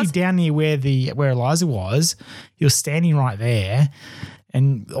 He was actually down near where Eliza was. He was standing right there.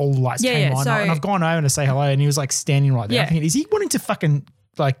 And all the lights came on. And I've gone over to say hello and he was like standing right there. I'm thinking, is he wanting to fucking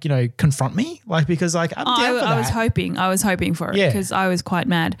like, confront me? Like, because like I'm down for that. I was hoping for it because I was quite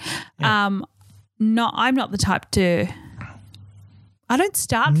mad. Yeah. I'm not the type to... I don't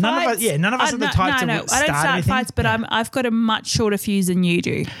start fights. None of us are the type to start anything. I don't start fights, but I've got a much shorter fuse than you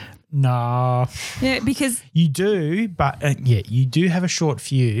do. No. Yeah, because... You do, but you do have a short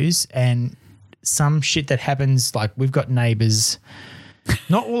fuse and some shit that happens, like we've got neighbours...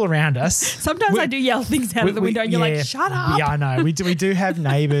 Not all around us. Sometimes I do yell things out of the window and you're like, shut up. Yeah, I know. We do have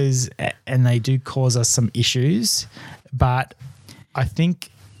neighbours and they do cause us some issues, but I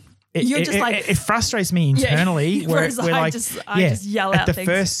think it frustrates me internally where I just yell out things. At the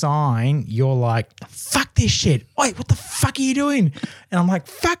first sign, you're like, fuck this shit. Wait, what the fuck are you doing? And I'm like,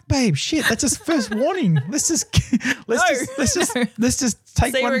 fuck, babe, shit. That's just first warning. Let's just take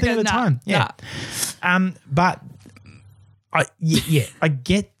one thing at a time. Yeah. Nah. But I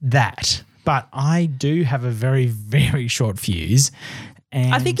get that, but I do have a very, very short fuse.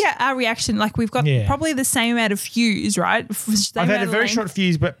 And I think our reaction, like we've got probably the same amount of fuse, right? I've had a very short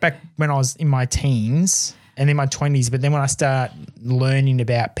fuse, but back when I was in my teens. and in my 20s. But then when I start learning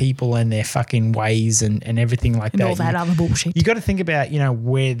about people and their fucking ways and everything like and that. all that other bullshit. You got to think about,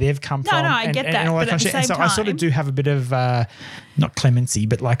 where they've come from. No, I get that. And all that but kind of at the shit. And same so time, I sort of do have a bit of, not clemency,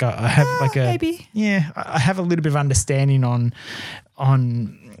 but like I have like a, maybe. Yeah, I have a little bit of understanding on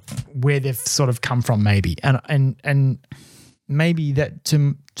where they've sort of come from maybe. And maybe that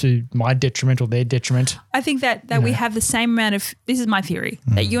to my detriment or their detriment. I think that we have the same amount of, this is my theory,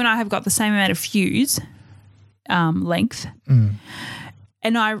 that you and I have got the same amount of fuse length.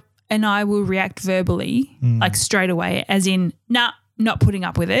 And I will react verbally like straight away as in, nah, not putting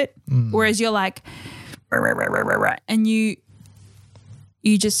up with it. Whereas you're like, and you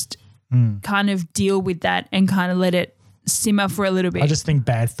just kind of deal with that and kind of let it simmer for a little bit. I just think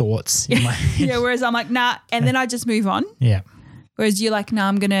bad thoughts in my head. Yeah, whereas I'm like, nah, and then I just move on. Yeah. Whereas you're like, no,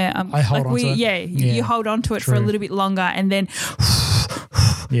 I'm going to. I hold on to it. Yeah, you hold on to it for a little bit longer and then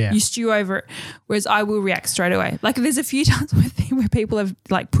you stew over it. Whereas I will react straight away. Like there's a few times where people have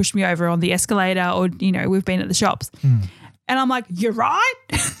like pushed me over on the escalator or, we've been at the shops and I'm like, you're right?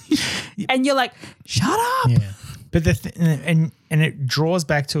 And you're like, shut up. Yeah. But and it draws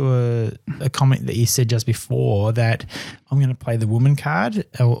back to a comment that you said just before that I'm going to play the woman card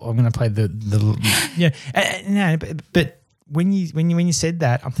or I'm going to play the no, but when you said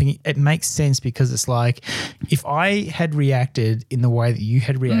that, I'm thinking it makes sense because it's like if I had reacted in the way that you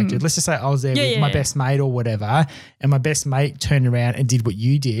had reacted, let's just say I was there with my best mate or whatever, and my best mate turned around and did what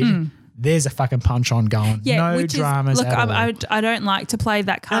you did. There's a fucking punch on going. Yeah, no dramas at all. I don't like to play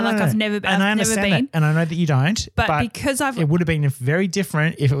that card. I've never been. And I understand that. And I know that you don't. But because it would have been very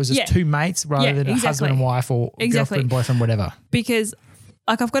different if it was just two mates rather than a husband and wife or girlfriend, boyfriend, whatever. Because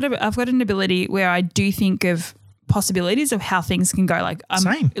like I've got an ability where I do think of possibilities of how things can go. Like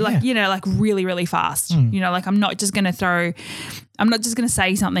like really, really fast. Like I'm not just going to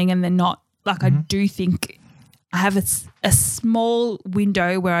say something and then not like I do think I have a small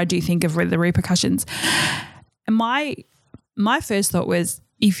window where I do think of the repercussions. And my first thought was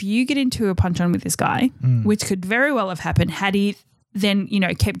if you get into a punch on with this guy, which could very well have happened had he then,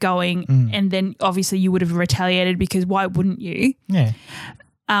 kept going and then obviously you would have retaliated because why wouldn't you? Yeah.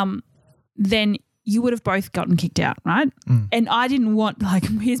 Then you would have both gotten kicked out, right? And I didn't want here's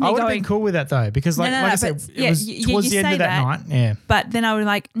me going. I would have been cool with that though because like I said, it was towards the end of that night. Yeah. But then I would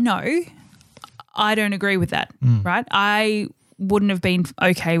like, no, I don't agree with that, right? I wouldn't have been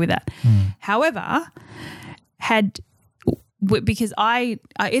okay with that. However, because I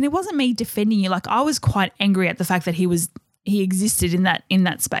and it wasn't me defending you. Like I was quite angry at the fact that he existed in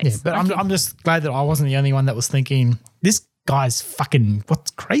that space. Yeah, but I'm just glad that I wasn't the only one that was thinking this guy's fucking what's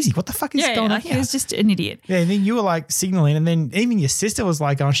crazy. What the fuck is going on here? He was just an idiot. Yeah, and then you were like signaling, and then even your sister was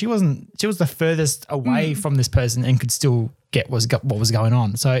like, "Oh, she was the furthest away from this person and could still get what was going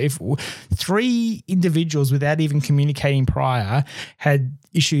on." So if 3 individuals without even communicating prior had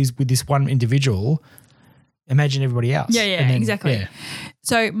issues with this one individual, imagine everybody else. Yeah, exactly. Yeah.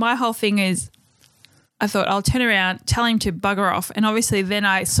 So my whole thing is I thought I'll turn around, tell him to bugger off. And obviously then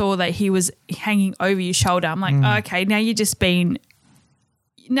I saw that he was hanging over your shoulder. I'm like, okay, now you're just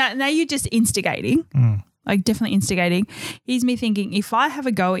now you're just instigating, like definitely instigating. Here's me thinking if I have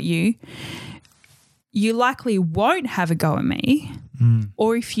a go at you, you likely won't have a go at me.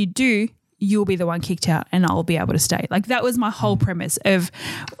 Or if you do, you'll be the one kicked out and I'll be able to stay. Like that was my whole premise of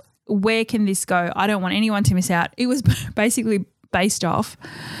where can this go? I don't want anyone to miss out. It was basically based off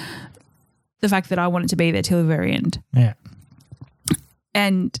the fact that I wanted to be there till the very end. Yeah.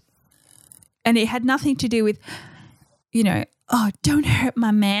 And it had nothing to do with, oh, don't hurt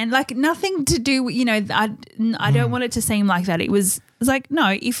my man. Like nothing to do with, I don't want it to seem like that. It was like,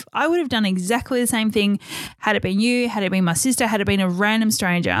 no, if I would have done exactly the same thing, had it been you, had it been my sister, had it been a random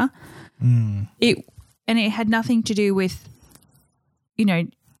stranger, it had nothing to do with,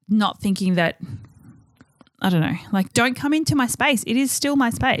 not thinking that, I don't know, like don't come into my space. It is still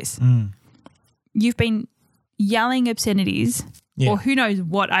my space. You've been yelling obscenities or who knows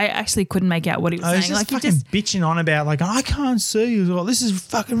what. I actually couldn't make out what he was saying. Just like fucking bitching on about like, I can't see you. Well, this is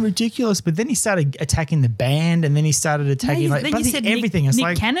fucking ridiculous. But then he started attacking the band and then he started attacking everything. It's Nick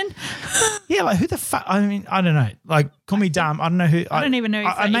like Cannon? Yeah, like who the fuck? I mean, I don't know. Like call me dumb. I don't know who. I don't even know.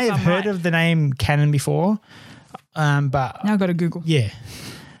 I may have heard of the name Cannon before, but now I've got to Google. Yeah.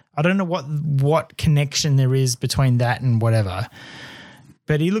 I don't know what connection there is between that and whatever.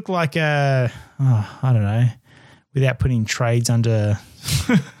 But he looked like I don't know, without putting trades under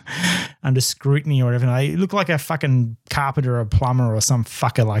scrutiny or whatever. He looked like a fucking carpenter or a plumber or some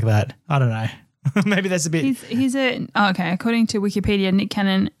fucker like that. I don't know. Maybe that's a bit. Okay. According to Wikipedia, Nick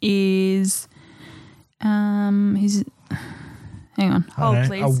Cannon is he's Hang on. Hold,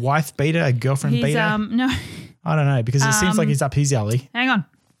 please. A wife beater, a girlfriend beater? No. I don't know because it seems like he's up his alley. Hang on.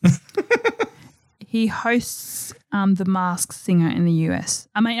 He hosts The Masked Singer in the US.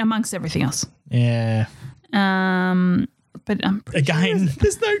 I mean, amongst everything else. Yeah. But again,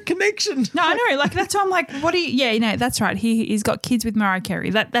 there's no connection. No, I know. Like that's why I'm like, what do you? Yeah, you know, that's right. He's got kids with Mariah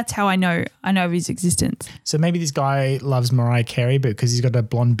Carey. That's how I know of his existence. So maybe this guy loves Mariah Carey, but because he's got a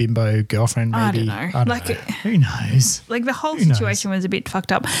blonde bimbo girlfriend, maybe I don't know. Who knows? Like the whole situation was a bit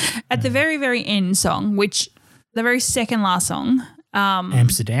fucked up. At the very, very end song, which the very second last song.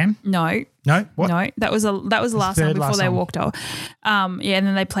 Amsterdam? No. No? What? No. That was the last song before they walked off. And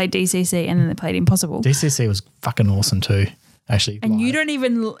then they played DCC and then they played Impossible. DCC was fucking awesome too, actually. And you don't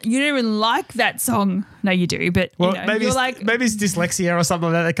even like that song. No, you do, but well, you know, maybe it's dyslexia or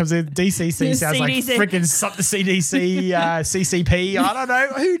something like that comes in. DCC sounds like freaking CDC, CCP. I don't know.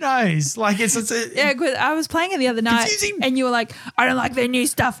 Who knows? Like it's yeah. Because I was playing it the other night, and you were like, "I don't like their new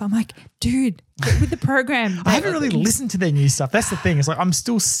stuff." I'm like, dude. With the program. I haven't really listened to their new stuff. That's the thing. It's like I'm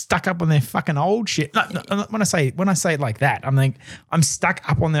still stuck up on their fucking old shit. No, when I say it like that, I'm like I'm stuck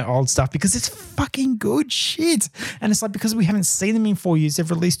up on their old stuff because it's fucking good shit. And it's like because we haven't seen them in 4 years, they've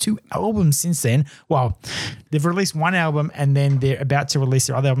released 2 albums since then. Well, they've released 1 album and then they're about to release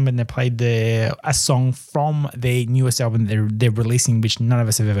their other album and they played a song from their newest album they're releasing, which none of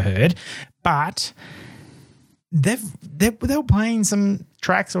us have ever heard. But they were playing some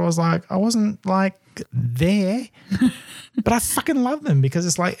tracks where I wasn't like there, but I fucking love them because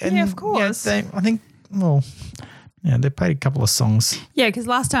it's like, and, yeah, of course. Yeah, I think, they played a couple of songs. Yeah, because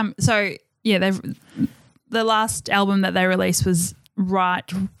last time, the last album that they released was right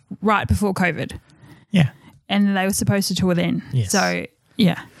before COVID. Yeah, and they were supposed to tour then. Yes. So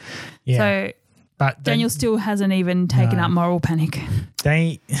yeah. So. But Daniel still hasn't even taken up Moral Panic.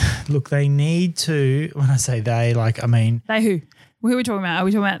 They need to, when I say they, like, I mean. They who? Who are we talking about? Are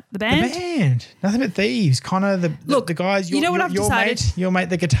we talking about the band? The band. Nothing but Thieves. Connor, the guys. You know what I've decided? Your mate,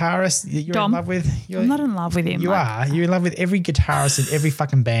 the guitarist you're Dom, in love with. I'm not in love with him. You are. You're in love with every guitarist in every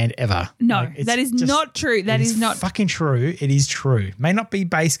fucking band ever. No, that is not true. That is not fucking true. It is true. May not be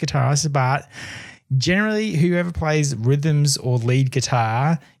bass guitarist, but generally whoever plays rhythms or lead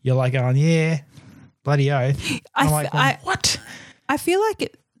guitar, you're like going, yeah. Bloody oath. What? I feel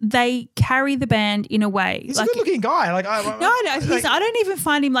like they carry the band in a way. He's a good-looking guy. I don't even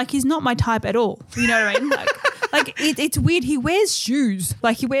find him he's not my type at all. You know what I mean? It's weird. He wears shoes.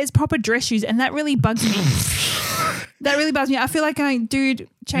 Like he wears proper dress shoes, and that really bugs me. That really bugs me. I feel like dude,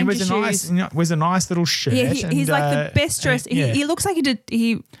 change your shoes. Wears a nice little shirt. Yeah, he's like the best dressed. He looks like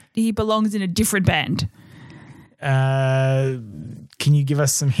he belongs in a different band. Can you give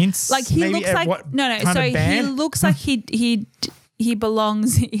us some hints? Like he looks like he looks like he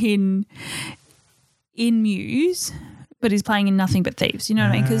belongs in Muse, but he's playing in Nothing But Thieves. You know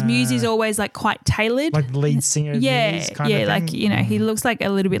what I mean? Because Muse is always like quite tailored, like the lead singer. Of Muse kind of like thing. he looks like a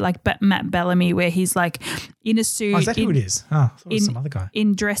little bit like Matt Bellamy, where he's like in a suit. Oh, is that who it is? Oh, I thought it was some other guy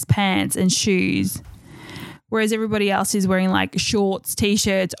in dress pants and shoes. Whereas everybody else is wearing like shorts,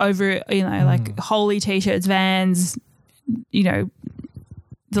 t-shirts over, like Holy t-shirts, Vans,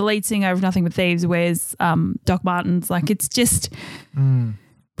 the lead singer of Nothing But Thieves wears Doc Martens. Like it's just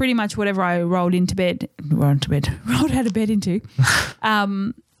pretty much whatever I rolled out of bed into.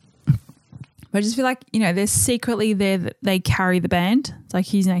 But I just feel like, they're secretly there that they carry the band. It's like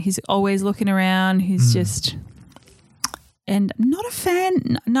he's always looking around. He's just, and I'm not a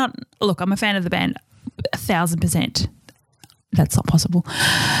fan. I'm a fan of the band 1,000%. That's not possible.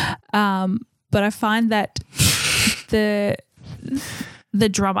 But I find that the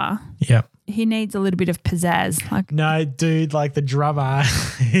drummer, he needs a little bit of pizzazz. Like no, dude, like the drummer,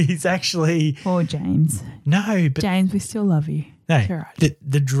 he's actually poor James. No, but James, we still love you. No, right.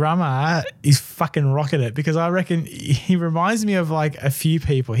 the drummer is fucking rocking it because I reckon he reminds me of like a few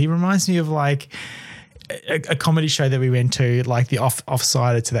people. He reminds me of like a comedy show that we went to, like the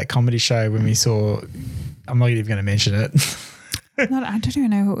offsider to that comedy show when we saw. I'm not even going to mention it. I don't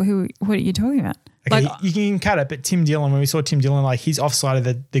even know what you're talking about. Okay, you can cut it, but Tim Dillon, when we saw Tim Dillon, like he's offside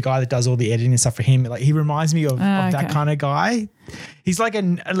of the guy that does all the editing and stuff for him. Like he reminds me of that kind of guy. He's like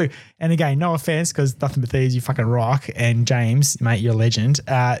look, and again, no offense, because Nothing But Thieves, you fucking rock, and James, mate, you're a legend.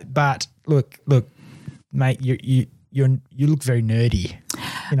 But look, mate, you look very nerdy.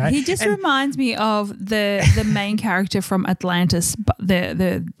 He just reminds me of the main character from Atlantis,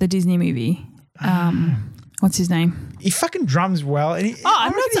 the Disney movie. What's his name? He fucking drums well. And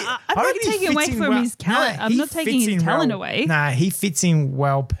I'm not taking away from his talent. I'm not taking his talent away. Nah, he fits in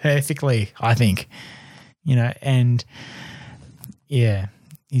well perfectly, I think. And yeah,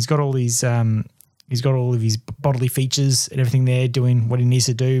 he's got all these He's got all of his bodily features and everything there, doing what he needs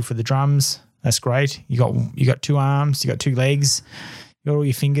to do for the drums. That's great. You got 2 arms, you got 2 legs, you got all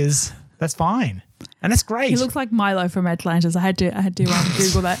your fingers. That's fine. And that's great. He looks like Milo from Atlantis. I had to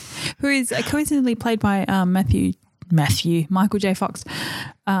Google that. Who is coincidentally played by Michael J. Fox.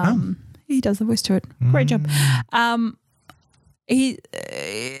 He does the voice to it. Great job. I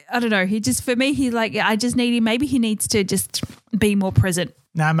don't know. He just, for me, he's like, I just need him. Maybe he needs to just be more present.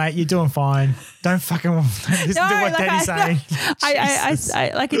 Nah, mate, you're doing fine. Don't fucking listen to what Daddy's saying.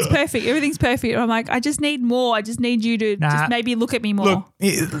 I like, it's perfect. Everything's perfect. I'm like, I just need more. I just need you to just maybe look at me more.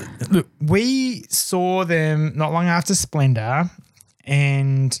 Look, we saw them not long after Splendor,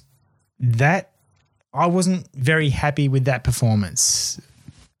 and that I wasn't very happy with that performance.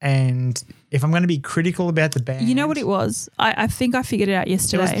 And if I'm going to be critical about the band, you know what it was? I think I figured it out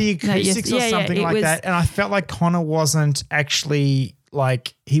yesterday. It was the acoustics or something like that, and I felt like Connor wasn't actually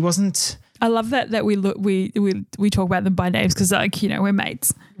like he wasn't. I love that we talk about them by names because we're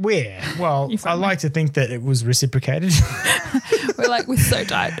mates. I like to think that it was reciprocated. we're so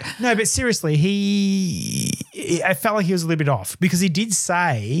tight. No, but seriously, I felt like he was a little bit off because he did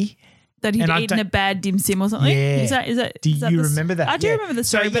say that he'd eaten a bad dim sim or something. Yeah. Is that? Do you remember that? I do remember the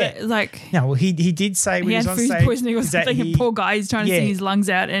story, but it's like he did say when he was had on food stage poisoning or something. A poor guy, he's trying to sing his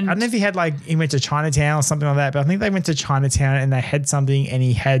lungs out. And I don't know if he went to Chinatown or something like that, but I think they went to Chinatown and they had something, and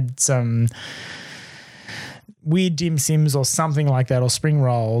he had some weird dim sims or something like that, or spring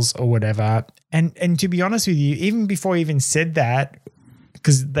rolls or whatever. And to be honest with you, even before he even said that,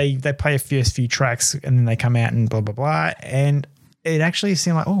 because they play a few tracks and then they come out and blah blah blah, and it actually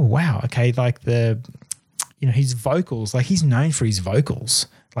seemed like, oh, wow, okay, like his vocals, like he's known for his vocals.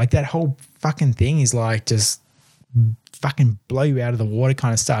 Like that whole fucking thing is like just fucking blow you out of the water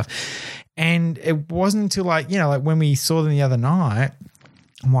kind of stuff. And it wasn't until like when we saw them the other night,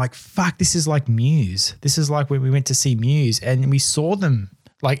 I'm like, fuck, this is like Muse. This is like when we went to see Muse and we saw them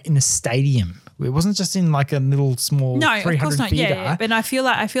like in a stadium. It wasn't just in like a little small 300 of course not. theater. Yeah, but I feel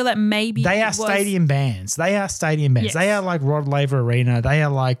like maybe they are stadium bands. They are stadium bands. Yes. They are like Rod Laver Arena. They are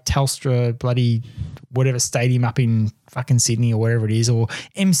like Telstra bloody whatever stadium up in fucking Sydney or wherever it is, or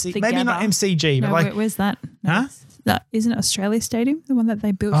MC. Maybe Gabba. not MCG, but like where's that? No, huh? That isn't it Australia Stadium, the one that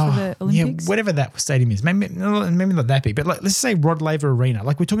they built for the Olympics? Yeah, whatever that stadium is. Maybe not that big, but like let's say Rod Laver Arena.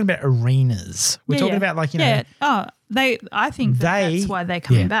 Like we're talking about arenas. We're talking about like Oh, I think that's why they're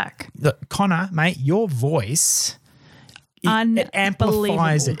coming back. Look, Connor, mate, your voice. It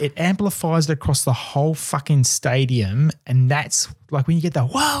amplifies it. It amplifies it across the whole fucking stadium, and that's like when you get the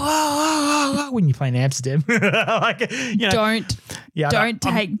whoa, whoa, whoa, whoa, whoa when you play in Amsterdam. Don't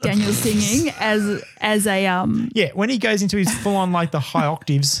take Daniel singing as a when he goes into his full on like the high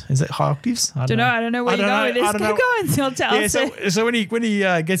octaves. Is it high octaves? I don't know where you're going with this. Keep going. You'll tell us. So when he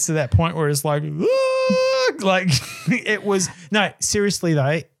gets to that point where it's like it was seriously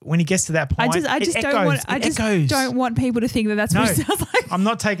though. When he gets to that point, I just don't want people to think that that's what it sounds like. I'm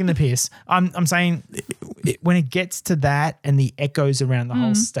not taking the piss. I'm saying when it gets to that and the echoes around the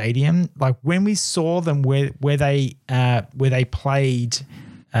whole stadium, like when we saw them where they played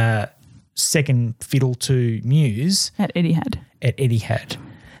second fiddle to Muse at Etihad.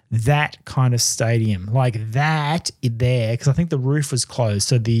 That kind of stadium, like that there, because I think the roof was closed,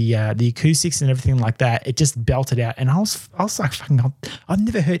 so the acoustics and everything like that, it just belted out, and I was like, fucking, I've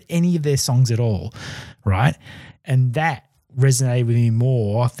never heard any of their songs at all, right? And that resonated with me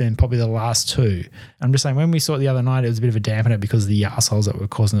more than probably the last two. I'm just saying, when we saw it the other night, it was a bit of a dampener because of the assholes that were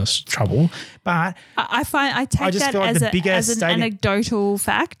causing us trouble. But I take that like as an anecdotal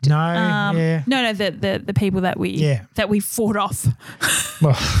fact. No, the people that we fought off.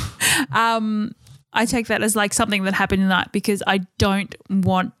 Well, I take that as like something that happened tonight because I don't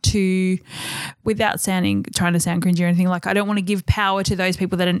want to, without trying to sound cringy or anything, like I don't want to give power to those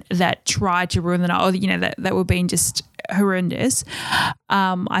people that tried to ruin the night, or that were being just horrendous.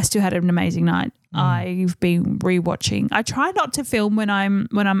 I still had an amazing night. I've been rewatching. I try not to film when I'm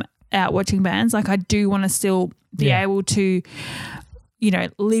out watching bands. Like I do want to still be able to,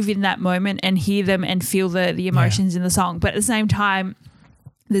 live in that moment and hear them and feel the emotions in the song. But at the same time,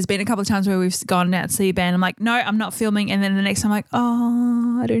 there's been a couple of times where we've gone out to see a band. I'm like, no, I'm not filming. And then the next time I'm like,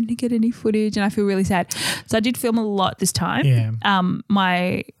 oh, I don't get any footage. And I feel really sad. So I did film a lot this time. Yeah.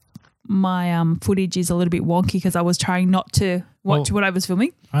 My footage is a little bit wonky because I was trying not to watch what I was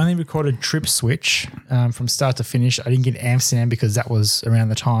filming. I only recorded Trip Switch from start to finish. I didn't get Amsterdam because that was around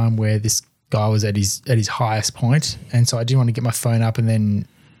the time where this guy was at his highest point. And so I didn't want to get my phone up and then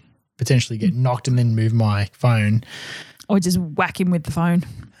potentially get knocked and then move my phone. Or just whack him with the phone.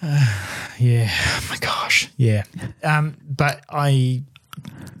 Yeah. Oh my gosh. Yeah. But I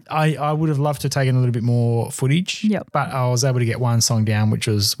I would have loved to have taken a little bit more footage. Yep. But I was able to get one song down, which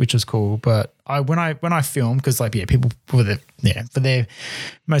was cool. But when I film, because like people for their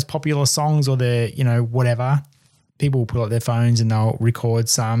most popular songs or their whatever, people will pull out their phones and they'll record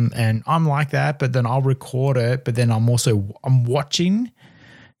some, and I'm like that. But then I'll record it, but then I'm watching,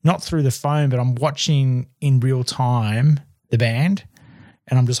 not through the phone, but I'm watching in real time the band.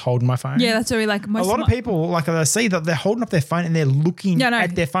 And I'm just holding my phone. Yeah, that's really like most a lot of people, like I see that they're holding up their phone and they're looking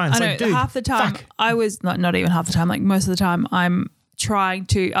at their phone. I know. Like, dude, half the time I was not even half the time, like most of the time I'm trying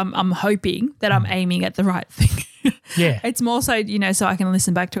to, I'm hoping that I'm aiming at the right thing. Yeah. It's more so, so I can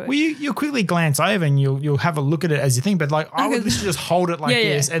listen back to it. Well, you'll quickly glance over and you'll have a look at it as you think, but like I would literally just hold it like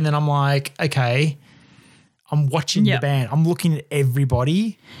this and then I'm like, okay, I'm watching the band. I'm looking at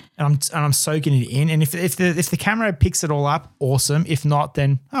everybody and I'm soaking it in. And if the camera picks it all up, awesome. If not,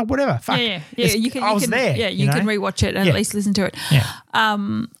 then whatever. Fuck. Yeah. You can there. Yeah, you can rewatch it and at least listen to it. Yeah.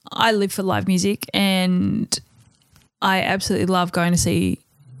 I live for live music and I absolutely love going to see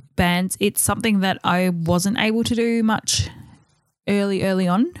bands. It's something that I wasn't able to do much early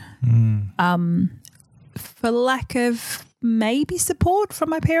on. For lack of maybe support from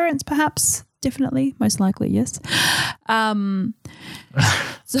my parents, perhaps. Definitely, most likely, yes.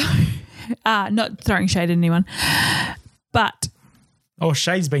 So, not throwing shade at anyone, but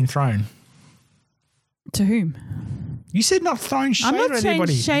shade's been thrown. To whom? You said not throwing shade at anybody. I'm not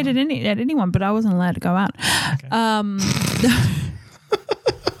throwing shade at anyone, but I wasn't allowed to go out.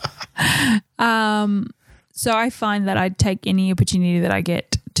 Okay. So I find that I take any opportunity that I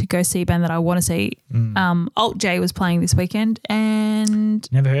get to go see a band that I want to see. Alt J was playing this weekend and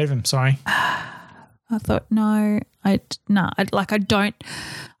never heard of him. Sorry. I thought I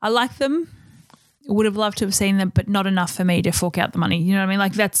like them. Would have loved to have seen them, but not enough for me to fork out the money. You know what I mean?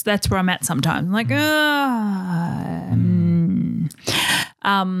 Like that's where I'm at sometimes. I'm like,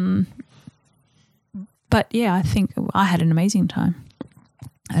 but yeah, I think I had an amazing time.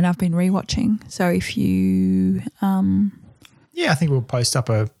 And I've been rewatching. So if you I think we'll post up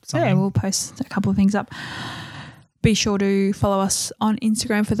something. Yeah, we'll post a couple of things up. Be sure to follow us on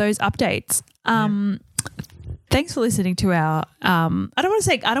Instagram for those updates. Thanks for listening to our I don't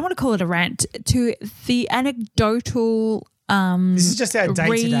want to call it a rant, to the anecdotal this is just our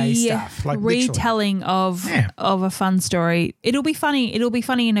day-to-day stuff, like retelling of a fun story. It'll be funny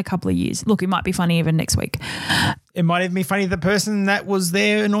in a couple of years. Look, it might be funny even next week. It might even be funny the person that was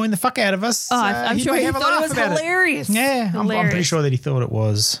there annoying the fuck out of us. I'm sure he thought it was hilarious. Yeah, I'm pretty sure that he thought it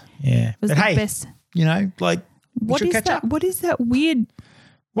was. Yeah. It was the best. What is that? What is that weird?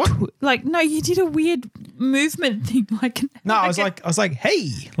 What? Like, no, you did a weird movement thing. No, I was like, hey,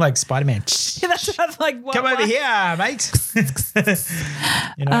 like Spider-Man. Yeah, that's what I was like. Come over here, mate.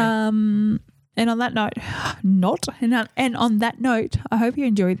 And on that note, on that note, I hope you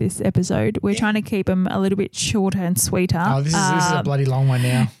enjoyed this episode. We're trying to keep them a little bit shorter and sweeter. Oh, this is a bloody long one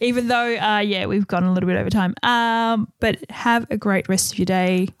now. Even though, we've gone a little bit over time. But have a great rest of your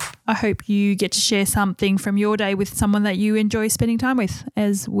day. I hope you get to share something from your day with someone that you enjoy spending time with,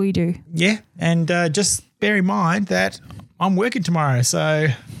 as we do. Yeah, and just bear in mind that I'm working tomorrow, so...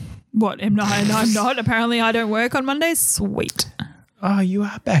 What? I'm not. Apparently I don't work on Mondays. Sweet. Oh, you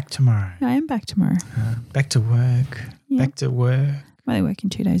are back tomorrow. I am back tomorrow. Back to work. Yeah. Back to work. I'm only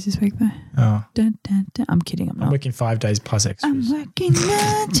working 2 days this week though. Oh. Dun, dun, dun. I'm kidding. I'm not. I'm working 5 days plus extras. I'm working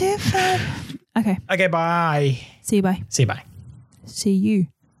 9 to 5. Okay. Okay, bye. See you, bye. See you, bye. See you.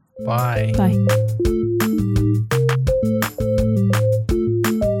 Bye. Bye.